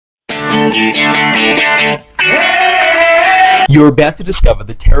You're about to discover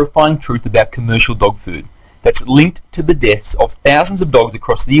the terrifying truth about commercial dog food that's linked to the deaths of thousands of dogs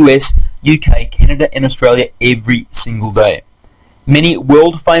across the US, UK, Canada and Australia every single day. Many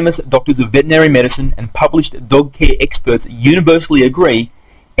world-famous doctors of veterinary medicine and published dog care experts universally agree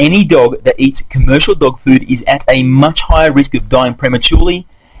any dog that eats commercial dog food is at a much higher risk of dying prematurely,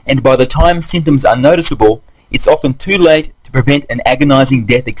 and by the time symptoms are noticeable, it's often too late to prevent an agonizing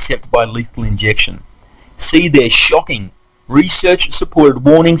death except by lethal injection. See their shocking, research-supported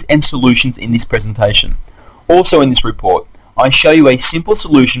warnings and solutions in this presentation. Also in this report, I show you a simple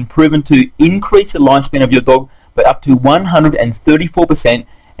solution proven to increase the lifespan of your dog by up to 134%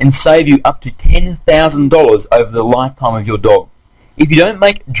 and save you up to $10,000 over the lifetime of your dog. If you don't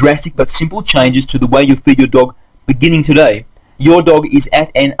make drastic but simple changes to the way you feed your dog beginning today, your dog is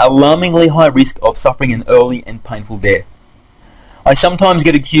at an alarmingly high risk of suffering an early and painful death. I sometimes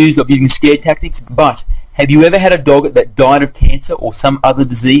get accused of using scare tactics, but have you ever had a dog that died of cancer or some other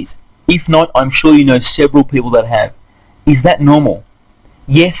disease? If not, I'm sure you know several people that have. Is that normal?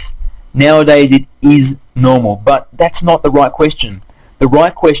 Yes, nowadays it is normal, but that's not the right question. The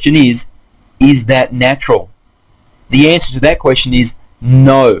right question is that natural? The answer to that question is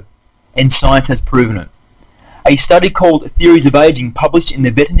no, and science has proven it. A study called Theories of Aging, published in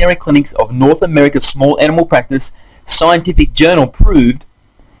the Veterinary Clinics of North America Small Animal Practice scientific journal, proved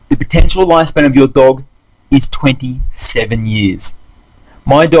the potential lifespan of your dog is 27 years.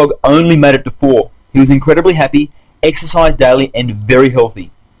 My dog only made it to 4. He was incredibly happy, exercised daily, and very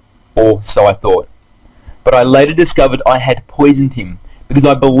healthy. Or so I thought. But I later discovered I had poisoned him because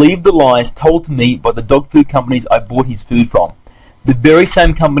I believed the lies told to me by the dog food companies I bought his food from. The very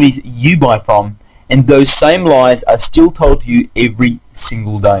same companies you buy from, and those same lies are still told to you every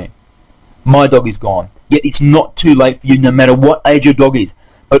single day. My dog is gone, yet it's not too late for you no matter what age your dog is,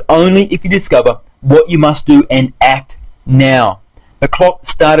 but only if you discover what you must do and act now. The clock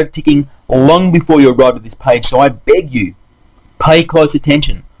started ticking long before you arrived at this page, so I beg you, pay close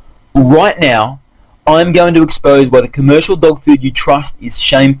attention. Right now, I'm going to expose why the commercial dog food you trust is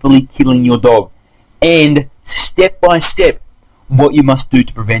shamefully killing your dog, and step by step, what you must do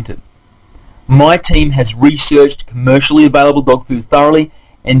to prevent it. My team has researched commercially available dog food thoroughly,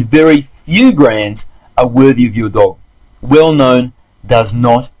 and very few brands are worthy of your dog. Well known does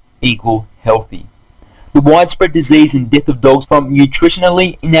not equal healthy. The widespread disease and death of dogs from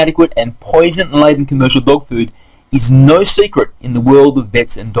nutritionally inadequate and poison-laden commercial dog food is no secret in the world of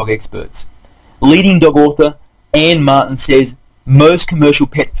vets and dog experts. Leading dog author Anne Martin says most commercial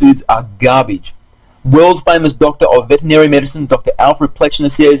pet foods are garbage. World-famous doctor of veterinary medicine Dr. Alfred Plechner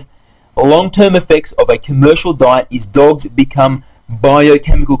says long-term effects of a commercial diet is dogs become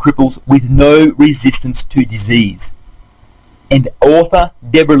biochemical cripples with no resistance to disease. And author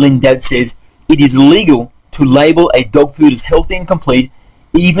Deborah Lynn Dadd says it is legal to label a dog food as healthy and complete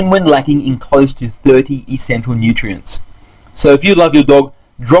even when lacking in close to 30 essential nutrients. So if you love your dog,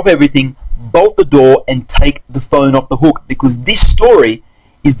 drop everything, bolt the door and take the phone off the hook, because this story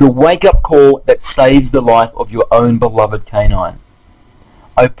is the wake-up call that saves the life of your own beloved canine.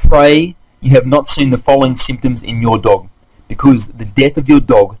 I pray you have not seen the following symptoms in your dog, because the death of your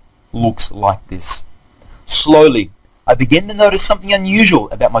dog looks like this. Slowly, I began to notice something unusual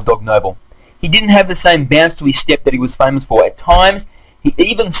about my dog Noble. He didn't have the same bounce to his step that he was famous for. At times, he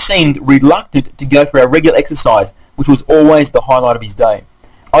even seemed reluctant to go for our regular exercise, which was always the highlight of his day.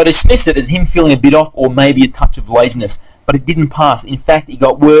 I dismissed it as him feeling a bit off or maybe a touch of laziness, but it didn't pass. In fact, it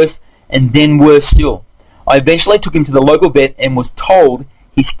got worse and then worse still. I eventually took him to the local vet and was told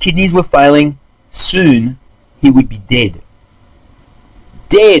his kidneys were failing. Soon, he would be dead.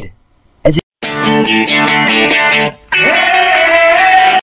 Dead! As in